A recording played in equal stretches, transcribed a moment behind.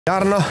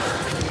Jarno.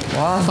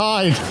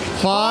 Hide.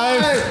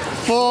 5,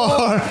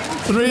 4,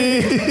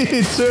 3,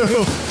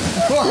 2,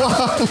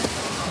 1.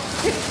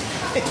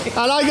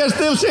 And I can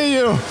still see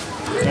you. I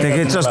think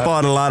he just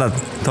bought a lot of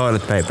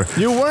toilet paper.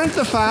 You weren't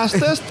the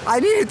fastest. I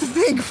needed to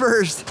think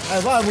first.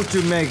 Why would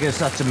you make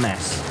such a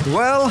mess?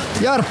 Well,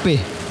 Jarppi.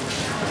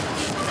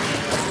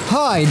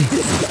 Hide.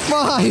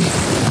 5,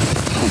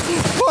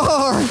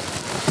 4,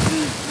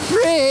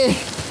 3,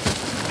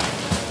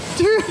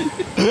 2.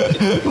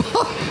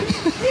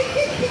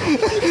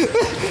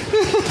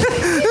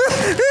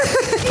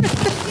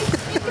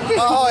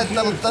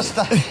 Pahoittelut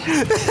tästä.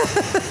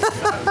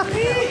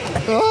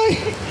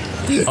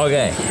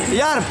 Okay.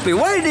 Jarppi,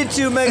 why did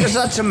you make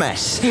such a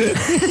mess?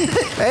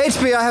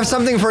 HP, I have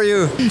something for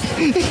you.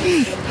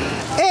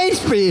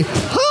 HP,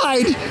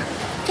 hide.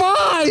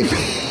 5,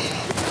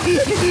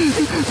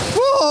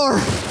 4,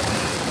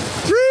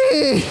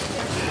 3,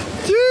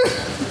 2.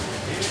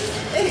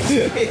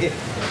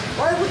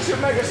 Why would you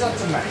make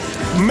such a mess?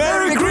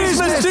 Merry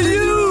Christmas to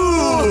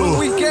you!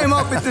 We came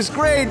up with this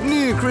great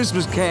new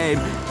Christmas game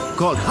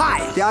called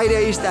Hide. The idea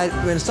is that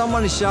when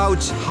someone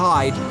shouts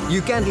hide,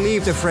 you can't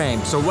leave the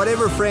frame. So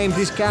whatever frame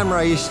this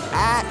camera is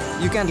at,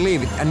 you can't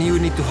leave it and you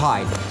need to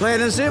hide.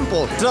 Plain and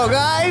simple. So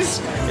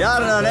guys,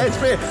 Jarno and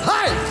HP,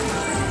 hide!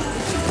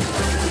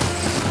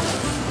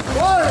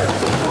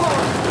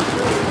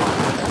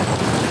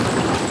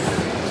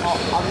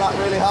 I'm not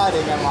really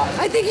hiding, am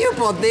I? I think you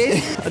bought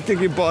this. I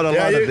think you bought a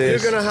lot of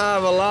this. You're gonna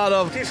have a lot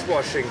of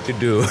dishwashing to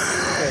do.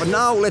 But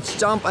now let's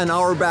jump an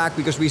hour back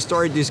because we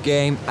started this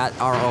game at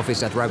our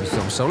office at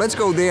Dudesons. So let's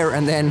go there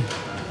and then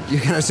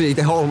you're gonna see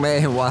the whole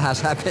mayhem what has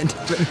happened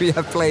when we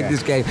have played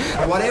this game.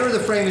 Whatever the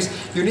frame is,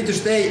 you need to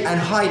stay and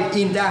hide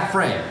in that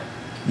frame.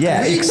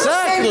 Yeah,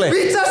 exactly.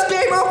 We just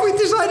came up with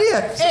this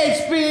idea.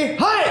 HP,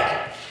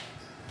 hide!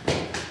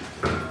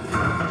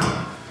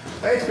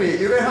 HP,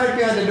 you can hide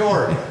behind the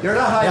door. You're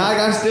not hiding. Yeah, I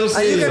can still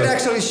see you. you. Can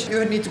actually,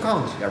 you need to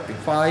count. Jarppi.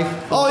 5.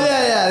 4. Oh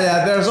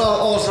yeah. There's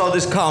also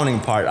this counting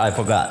part. I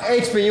forgot.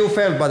 HP, you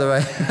failed, by the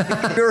way.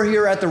 We're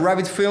here at the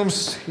Rabbit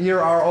Films. Here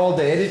are all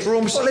the edit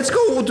rooms. So let's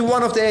go to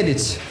one of the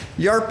edits.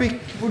 Jarppi,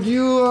 would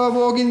you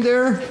walk in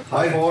there?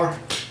 Hi, 4.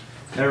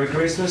 Merry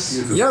Christmas.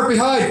 Jarppi,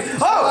 hide.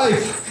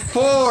 5,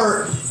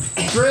 4,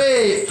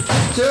 3,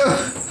 2,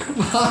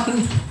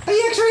 1.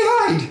 He actually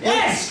hide.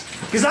 Yes,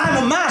 because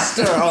I'm a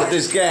master of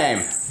this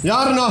game.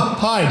 Jarno,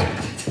 hide.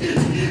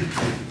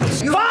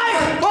 5,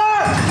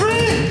 4,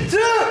 3, 2,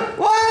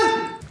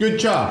 1. Good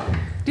job.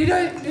 Did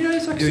I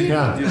succeed?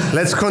 Yeah.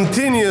 Let's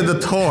continue the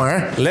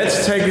tour.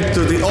 Let's take it to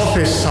the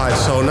office side.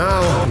 So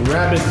now,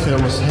 Rabbit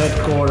Films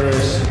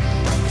headquarters.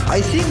 I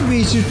think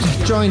we should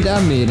join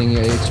that meeting,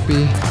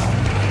 HP.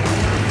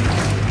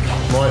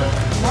 What?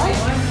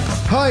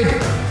 Hide.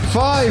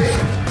 5,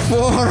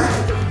 4,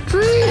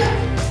 3,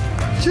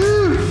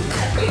 2,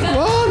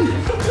 1.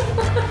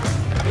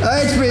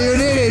 HP, you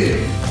did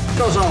it.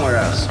 Go somewhere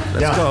else.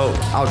 Let's go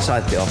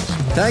outside the office.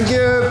 Thank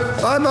you.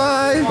 Bye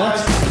bye.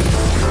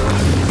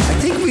 I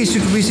think we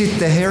should visit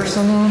the hair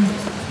salon.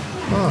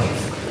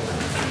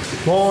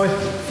 Moi.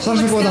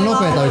 Saanko koota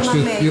nopeeta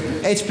yksi juttu?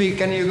 HP,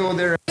 can you go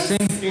there?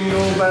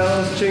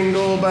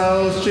 Jingle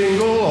bells,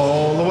 jingle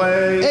all the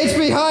way.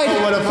 HP, hide.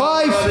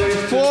 5,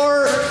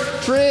 4,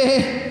 3,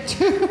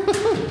 2.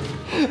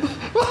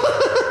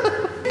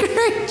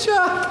 Great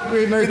job.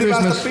 Merry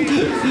Christmas.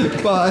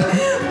 Bye.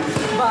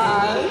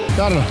 Bye.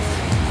 Jarno,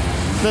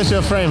 there's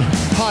your frame.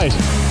 Hide.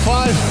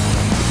 5,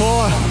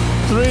 4,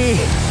 3,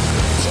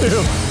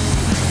 2.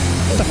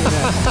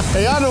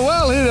 Hey, Jarno,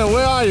 well hidden.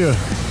 Where are you?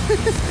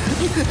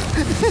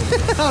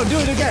 Oh, do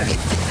it again.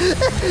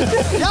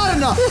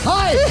 Jarno,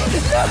 hide.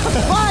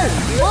 5,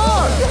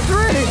 4,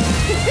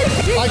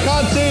 3. I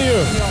can't see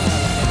you.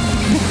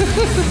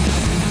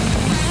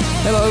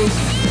 Hello.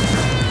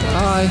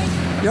 Hi.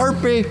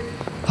 Jarppi,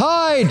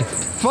 hide.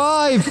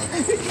 5,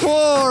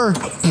 4,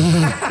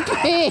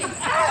 3,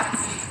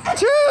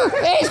 2.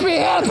 HP,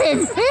 help him.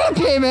 Help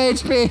him,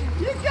 HP.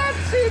 You can't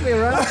see me,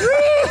 right? 3.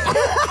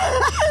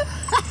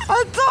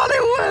 I thought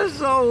it went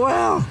so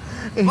well.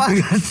 I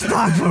got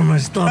stuck for my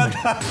stomach.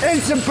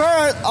 It's a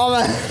bird of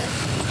a...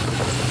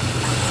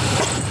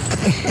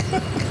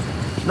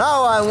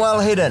 Now I'm well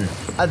hidden.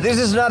 This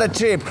is not a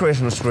cheap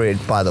Christmas tree,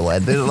 by the way.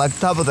 This is like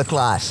top of the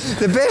class.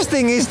 The best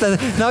thing is that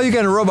now you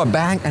can rob a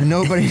bank and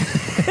nobody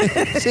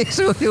sees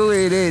who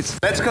it is.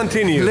 Let's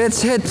continue.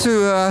 Let's head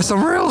to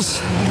somewhere else.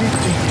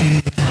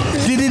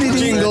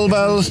 Jingle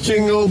bells,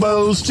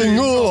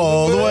 jingle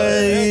all the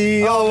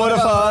way. Oh, what a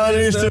fun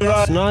it is to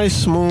ride. Nice,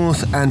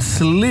 smooth and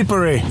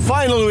slippery.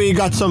 Finally, we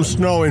got some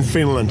snow in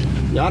Finland.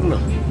 Jarno.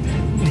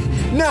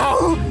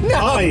 No!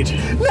 Hide.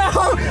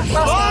 No!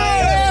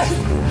 5,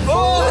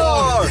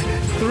 4,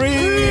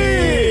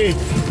 3,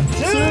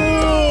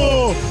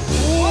 2,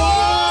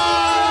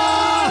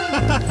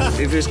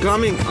 1. If he's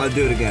coming, I'll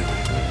do it again.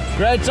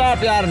 Great job,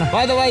 Jarno.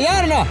 By the way,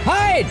 Jarno,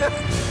 hide!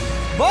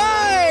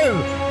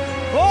 5,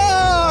 4.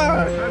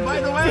 By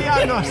the way,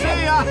 Jarno,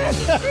 see ya.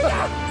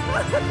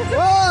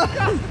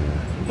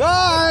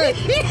 Bye!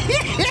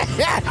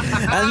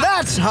 And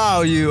that's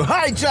how you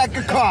hijack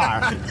a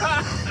car.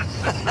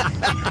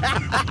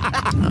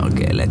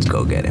 Okay, let's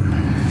go get him.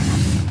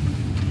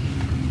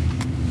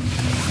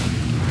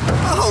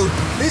 Oh,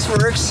 this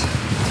works.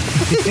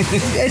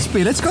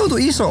 HP, let's go to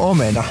Iso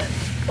Omena.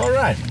 All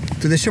right.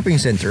 To the shopping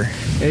center.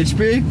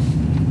 HP,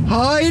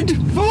 hide.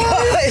 5,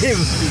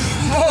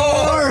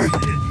 4,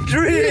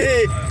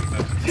 3,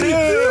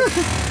 2.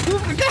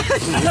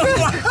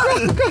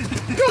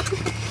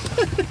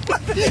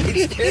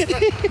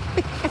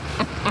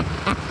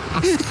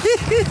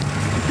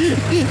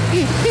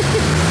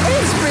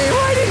 HP,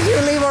 why did you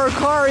leave our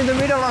car in the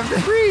middle of the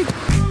street?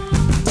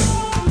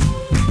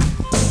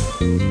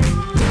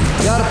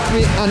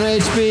 Jarppi and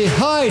HP,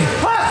 hide!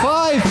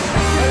 5,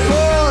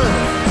 4,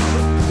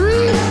 3,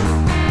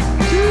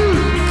 2,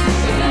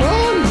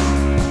 1.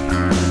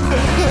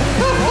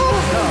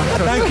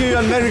 Thank you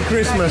and Merry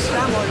Christmas. What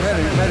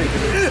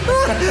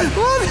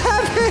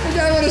happened?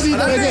 I want to see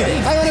that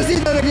again. I want to see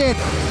that again.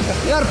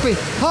 Jarppi,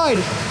 hide!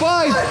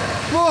 5,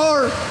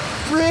 4,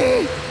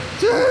 3,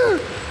 2,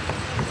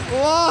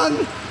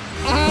 1.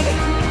 And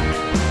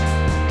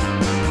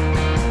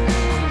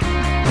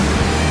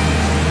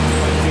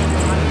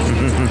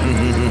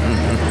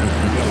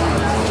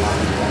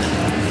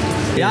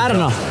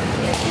Jarno.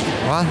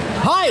 what?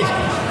 Hide!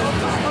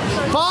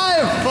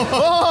 5,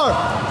 4,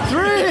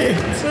 3,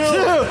 2,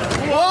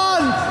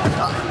 1.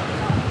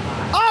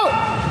 Oh!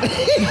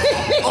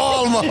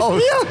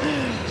 Almost.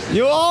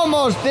 You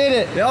almost did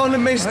it. The only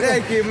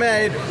mistake you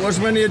made was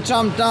when you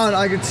jumped down.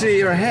 I could see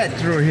your head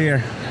through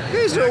here.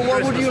 Okay, so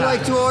what would you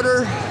like to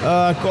order?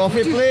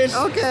 Coffee, please.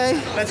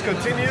 Okay. Let's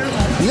continue.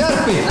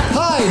 Jarppi,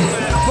 hide!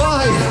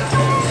 5,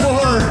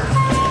 4,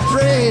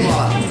 3,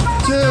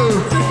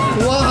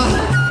 2,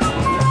 1.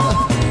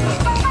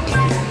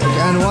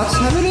 And what's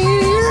happening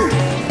here?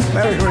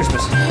 Merry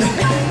Christmas.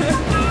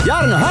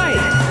 Jarno, hide!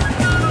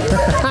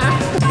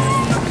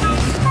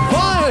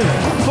 5,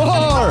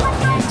 4,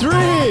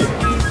 3,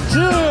 2,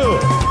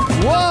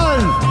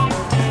 1.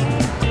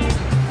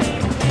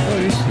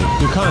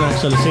 You can't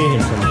actually see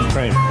him from the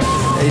train.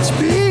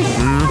 HP?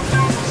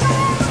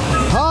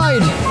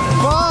 Hide!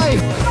 5,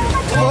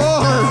 4,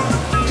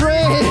 3,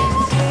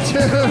 2,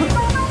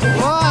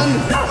 1.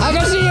 I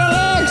can see your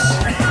legs!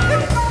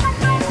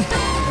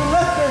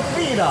 Let their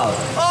feet out.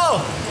 Oh!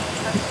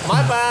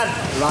 My bad.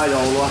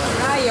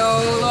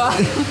 Joulua.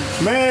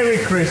 Merry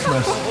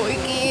Christmas. Oi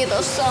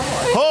kiitos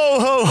samoin. Ho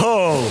ho ho!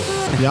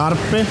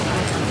 Jarppi,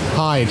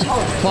 hide. 5,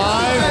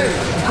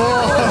 4,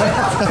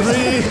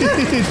 3,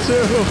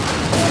 2,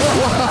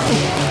 1.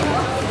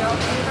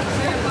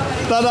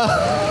 Tada!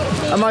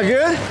 Am I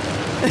good?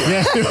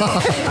 Yes, you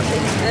are.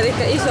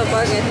 Elikkä iso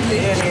paketti.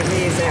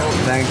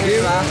 Thank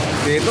you.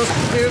 Kiitos.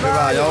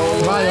 Hyvää joulua.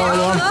 Hyvää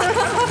joulua.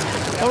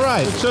 All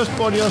right, just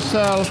bought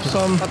yourself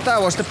some. But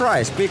that was the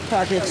price. Big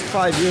package,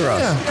 €5.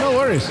 Yeah, no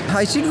worries.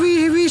 I think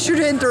we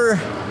should enter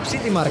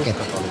city market.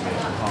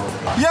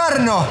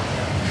 Jarno!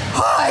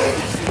 Hide!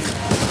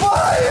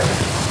 5!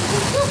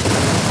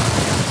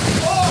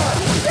 4!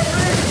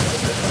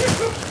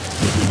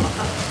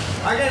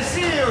 I can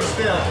see you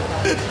still.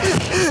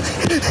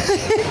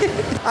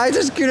 I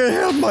just couldn't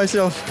help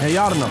myself. Hey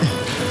Jarno,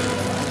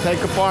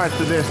 take a part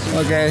to this.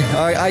 Okay,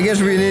 I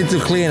guess we need to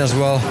clean as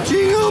well.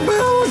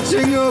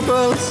 Jingle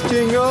bells,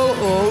 jingle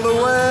all the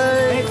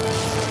way.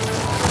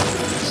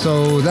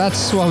 So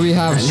that's what we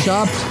have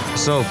shopped.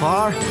 So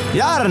far.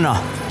 Jarno!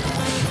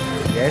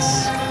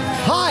 Yes.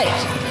 Hide!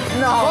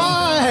 No.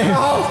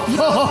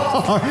 5,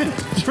 4,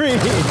 3, 2,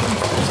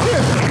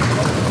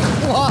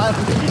 1.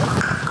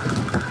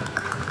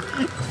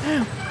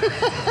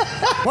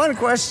 One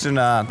question,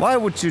 why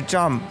would you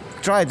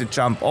try to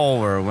jump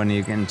over when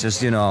you can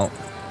just,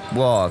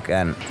 walk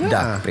and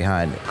duck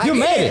behind it? You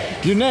made it!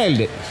 You nailed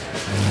it!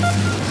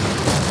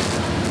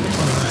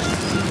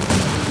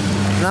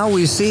 Now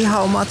we see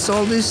how much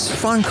all this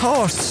fun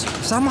costs.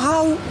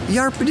 Somehow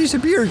Jarppi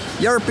disappeared.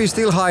 Jarppi is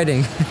still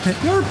hiding.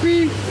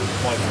 Jarppi!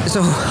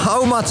 So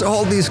how much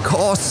all this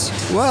costs?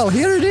 Well,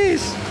 here it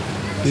is.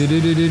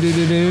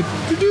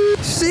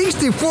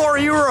 64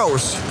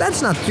 euros!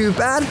 That's not too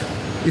bad.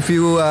 If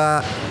you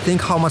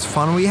think how much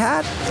fun we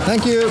had.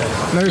 Thank you.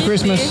 Merry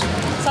Christmas.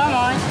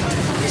 Samoin.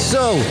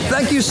 So,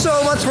 thank you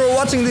so much for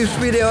watching this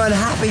video and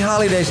happy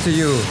holidays to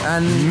you.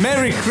 And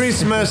Merry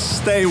Christmas,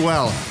 stay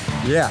well.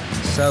 yeah,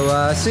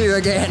 so see you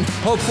again,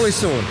 hopefully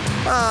soon.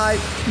 Bye.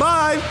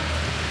 Bye.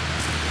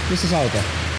 This is Auto.